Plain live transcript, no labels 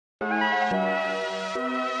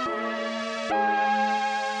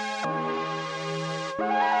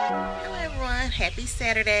happy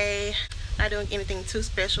Saturday. Not doing anything too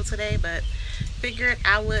special today, but figured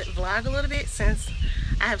I would vlog a little bit since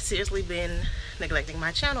I have seriously been neglecting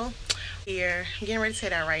my channel. Here, I'm getting ready to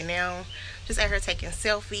head out right now. Just out here taking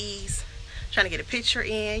selfies, trying to get a picture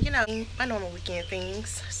in, you know, my normal weekend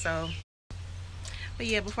things. So, but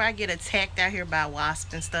yeah, before I get attacked out here by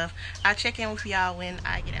wasps and stuff, I'll check in with y'all when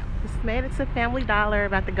I get out. Just made it to Family Dollar,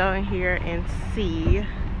 about to go in here and see.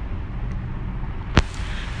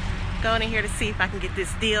 Going in here to see if I can get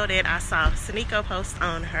this deal that I saw Saniko post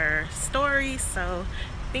on her story. So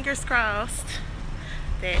fingers crossed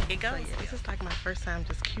that it goes. So yeah, this is like my first time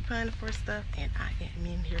just couponing for stuff, and I am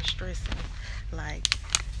in here stressing. Like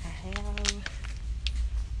I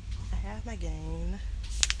have my Gain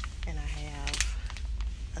and I have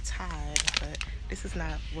a Tide, but this is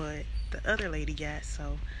not what the other lady got,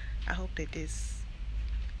 so I hope that this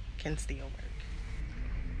can still work.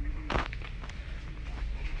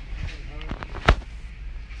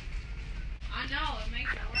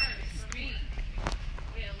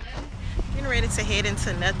 Getting ready to head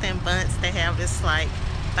into Nothing Bunts. They have this like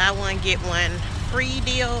buy one get one free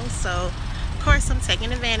deal, so of course I'm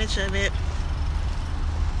taking advantage of it.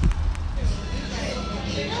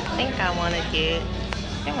 I think I want to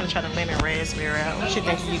try the lemon raspberry out. What you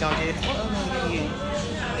think you gonna get?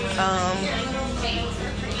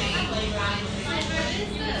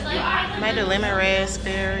 I may do lemon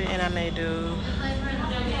raspberry, and I may do,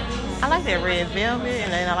 I like that red velvet,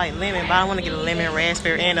 and then I like lemon, but I want to get a lemon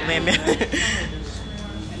raspberry and a lemon.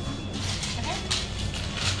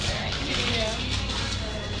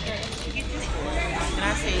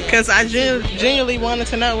 Because I genuinely wanted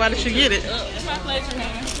to know, why did you get it? It's my pleasure,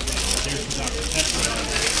 man.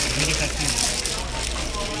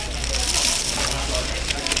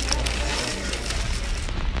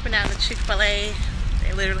 We're now at Chick-fil-A.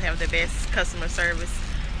 They literally have the best customer service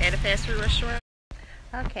at a fast food restaurant.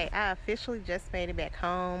 Okay, I officially just made it back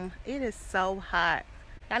home. It is so hot.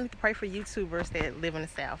 I need to pray for YouTubers that live in the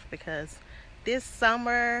South, because this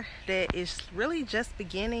summer that is really just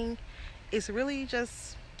beginning, it's really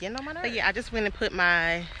just getting on my nerves. But yeah, I just went and put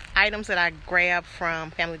my items that I grabbed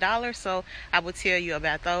from Family Dollar, so I will tell you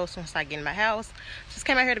about those once I get in my house. Just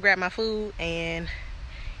came out here to grab my food, and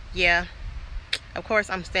yeah, of course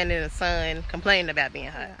I'm standing in the sun complaining about being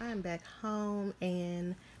hot. I'm back home,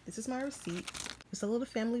 and this is my receipt. It's a little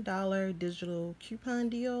Family Dollar digital coupon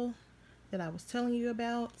deal that I was telling you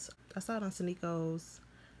about. I saw it on Saniko's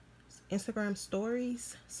Instagram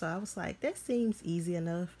stories, so I was like, that seems easy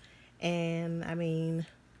enough. And I mean,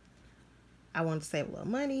 I wanted to save a little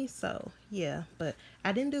money, so yeah. But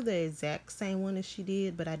I didn't do the exact same one as she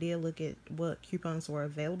did, but I did look at what coupons were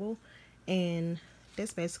available, and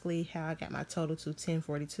that's basically how I got my total to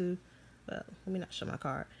 $10.42. Well, let me not show my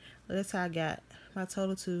card. But that's how I got my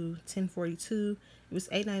total to $10.42. It was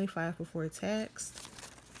 $8.95 before tax.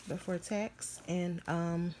 And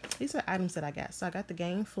these are items that I got. So I got the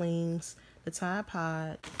Gain Flings, the Tide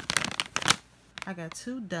Pod, I got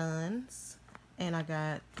 2 Duns, and I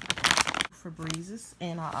got Febrezes,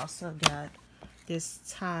 and I also got this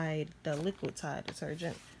Tide, the liquid Tide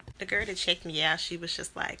detergent. The girl that checked me out, she was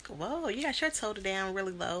just like, whoa, you got your total down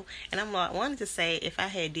really low. And I'm like, wanted to say, if I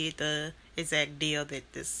had did the exact deal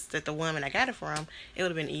that the woman I got it from, it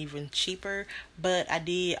would have been even cheaper. But I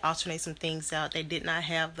did alternate some things out. They did not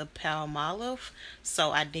have the Palmolive,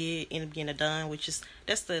 so I did end up getting a Dun, which is,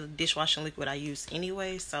 that's the dishwashing liquid I use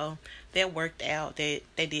anyway, so that worked out. They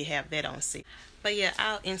did have that on sale. But yeah,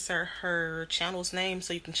 I'll insert her channel's name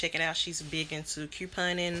so you can check it out. She's big into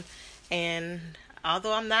couponing, and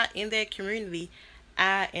although I'm not in that community,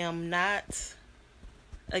 I am not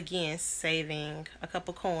against saving a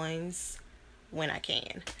couple coins when I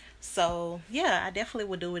can. So yeah, I definitely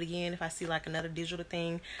would do it again if I see like another digital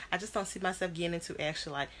thing. I just don't see myself getting into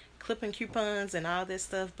actually like clipping coupons and all this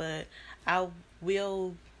stuff, but I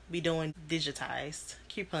will be doing digitized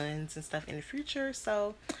coupons and stuff in the future.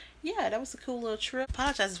 So yeah, that was a cool little trip.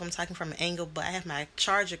 Apologize if I'm talking from an angle, but I have my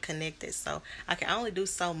charger connected, so I can only do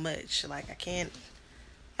so much. Like I can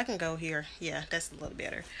go here. Yeah, that's a little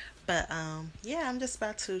better. But yeah, I'm just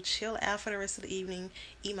about to chill out for the rest of the evening,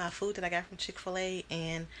 eat my food that I got from Chick-fil-A,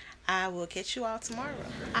 and I will catch you all tomorrow.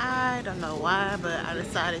 I don't know why, but I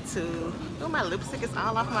decided to, oh, my lipstick is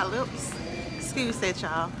all off my lips. Excuse that,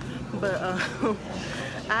 y'all. But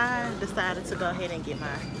I decided to go ahead and get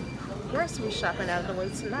my grocery shopping out of the way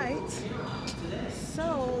tonight.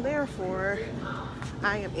 So therefore,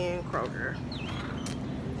 I am in Kroger.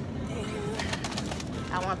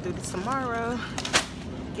 And I want to do this tomorrow.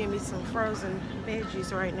 Give me some frozen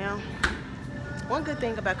veggies right now. One good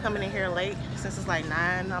thing about coming in here late, since it's like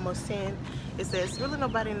 9, almost 10, is there's really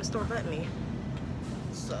nobody in the store but me.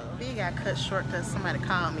 So we got cut short because somebody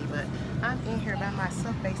called me, but I'm in here by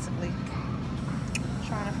myself basically,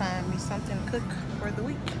 trying to find me something to cook for the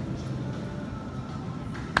week.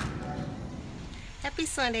 Happy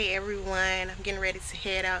Sunday, everyone. I'm getting ready to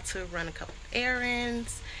head out to run a couple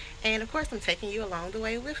errands, and of course I'm taking you along the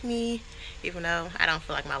way with me, even though I don't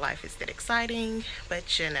feel like my life is that exciting,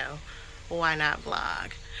 but you know, why not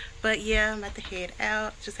vlog? But yeah, I'm about to head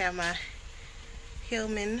out. Just have my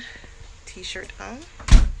Hillman t-shirt on.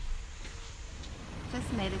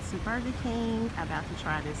 Just made it to Burger King. About to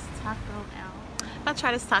try this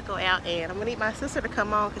taco out. And I'm gonna need my sister to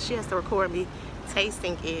come on because she has to record me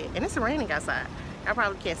tasting it. And it's raining outside. I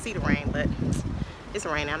probably can't see the rain, but it's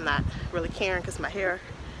raining. I'm not really caring because my hair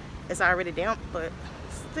is already damp, but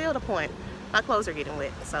still the point. My clothes are getting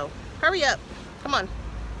wet, so hurry up. Come on.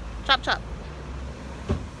 Chop, chop.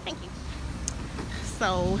 Thank you.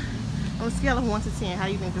 So, on a scale of 1 to 10, how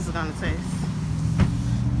do you think this is gonna taste?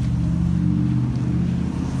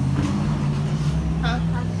 Huh?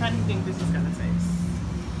 How do you think this is gonna taste?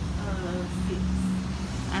 6.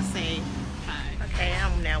 I say 5. Okay,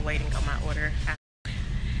 I'm now waiting on my order.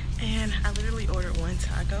 And I literally ordered 1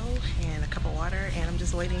 taco and a cup of water, and I'm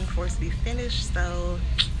just waiting for it to be finished so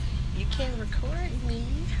you can record me.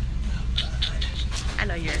 I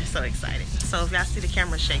know you're so excited. So if y'all see the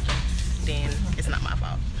camera shaking, then it's not my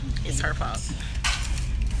fault. It's her fault.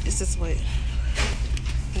 This is what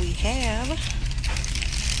we have.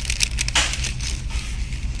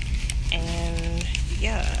 And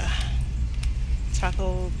yeah,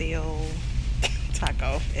 Taco Bell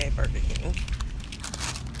taco at Burger King.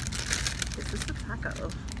 This is the taco.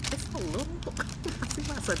 It's so little. I see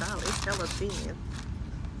why it's $1. It's hella thin.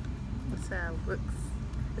 That's how it looks.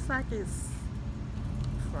 It's like it's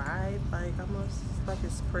fried, like almost like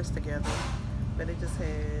it's pressed together. But it just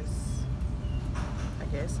has, I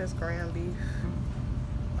guess that's ground beef,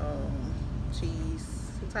 cheese,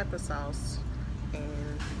 some type of sauce,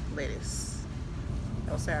 and lettuce.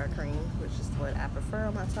 No sour cream, which is what I prefer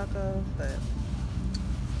on my taco, but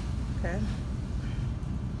okay.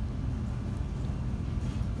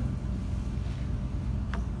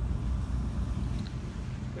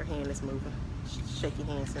 Your hand is moving. Shaky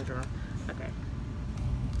hand syndrome. Okay.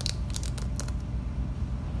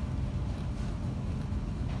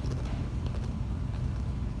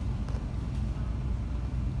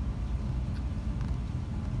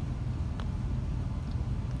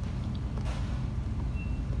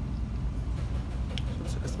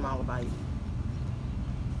 Took a smaller bite.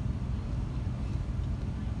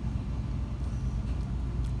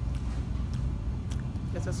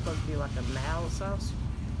 Is this supposed to be like a mild sauce?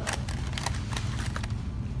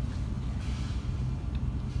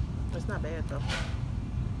 It's not bad though.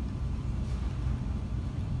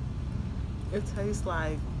 It tastes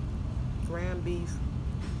like ground beef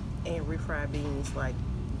and refried beans like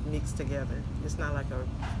mixed together. It's not like a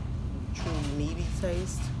true meaty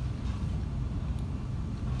taste.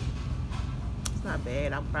 It's not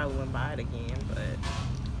bad. I probably wouldn't buy it again, but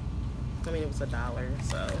I mean it was $1,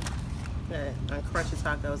 so yeah, on crunchy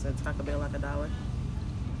tacos and Taco Bell like $1.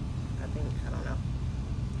 I don't know.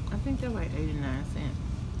 I think they're like 89 cents.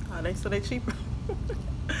 Oh, so they cheaper.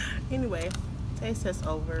 Anyway, taste test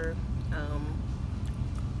over.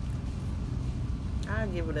 I'll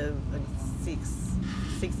give it a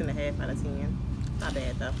 6.5 out of 10. Not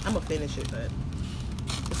bad though. I'm gonna finish it, but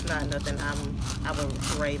it's not nothing I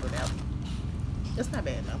would rave about. It's not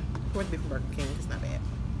bad though. For it to be from Burger King, it's not bad.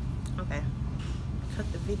 Okay,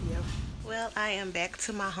 cut the video. Well, I am back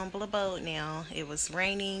to my humble abode now. It was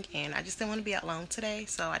raining and I just didn't want to be out long today,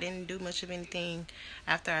 so I didn't do much of anything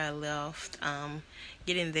after I left.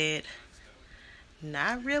 Getting that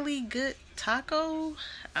not really good taco.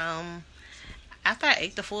 After I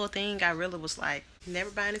ate the full thing, I really was like,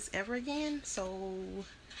 never buying this ever again. So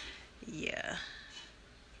yeah,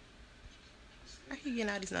 I keep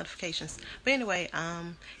getting all these notifications. But anyway,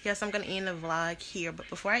 yes, I'm gonna end the vlog here, but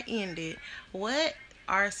before I end it, what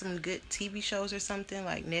are some good TV shows or something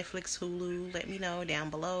like Netflix, Hulu? Let me know down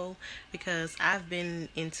below, because I've been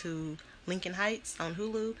into Lincoln Heights on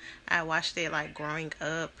Hulu. I watched it like growing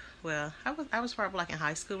up. Well, I was probably like in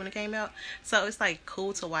high school when it came out, so it's like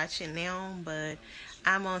cool to watch it now. But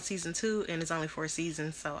I'm on season 2 and it's only 4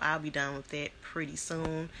 seasons, so I'll be done with that pretty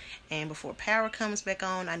soon. And before Power comes back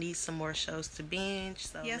on, I need some more shows to binge.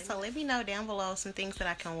 So yeah, so let me know down below some things that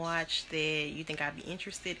I can watch that you think I'd be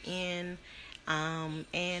interested in.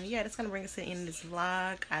 And yeah, that's gonna bring us to the end of this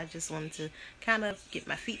vlog. I just wanted to kind of get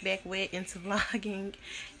my feet back wet into vlogging,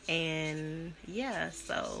 and yeah,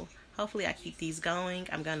 so hopefully I keep these going.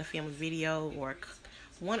 I'm gonna film a video or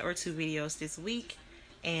 1 or 2 videos this week,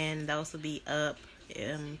 and those will be up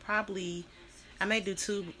Probably I may do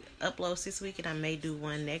 2 uploads this week and I may do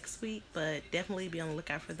 1 next week, but definitely be on the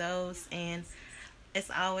lookout for those. And as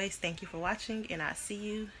always, thank you for watching, and I'll see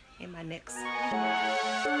you in my next